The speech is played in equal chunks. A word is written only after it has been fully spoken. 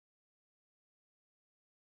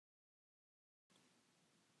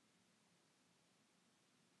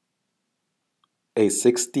A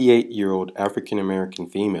 68-year-old African American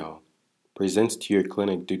female presents to your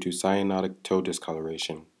clinic due to cyanotic toe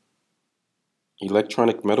discoloration.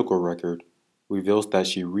 Electronic medical record reveals that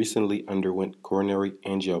she recently underwent coronary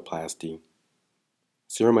angioplasty.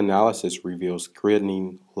 Serum analysis reveals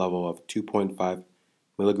creatinine level of 2.5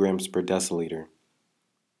 milligrams per deciliter.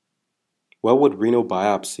 What would renal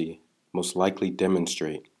biopsy most likely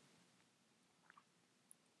demonstrate?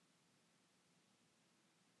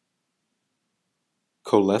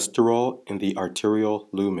 Cholesterol in the arterial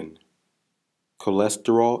lumen.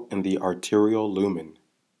 Cholesterol in the arterial lumen.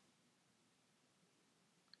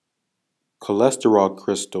 Cholesterol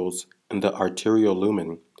crystals in the arterial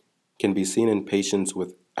lumen can be seen in patients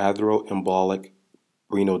with atheroembolic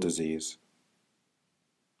renal disease.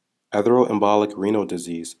 Atheroembolic renal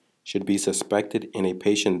disease should be suspected in a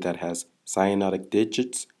patient that has cyanotic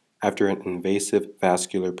digits after an invasive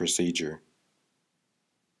vascular procedure.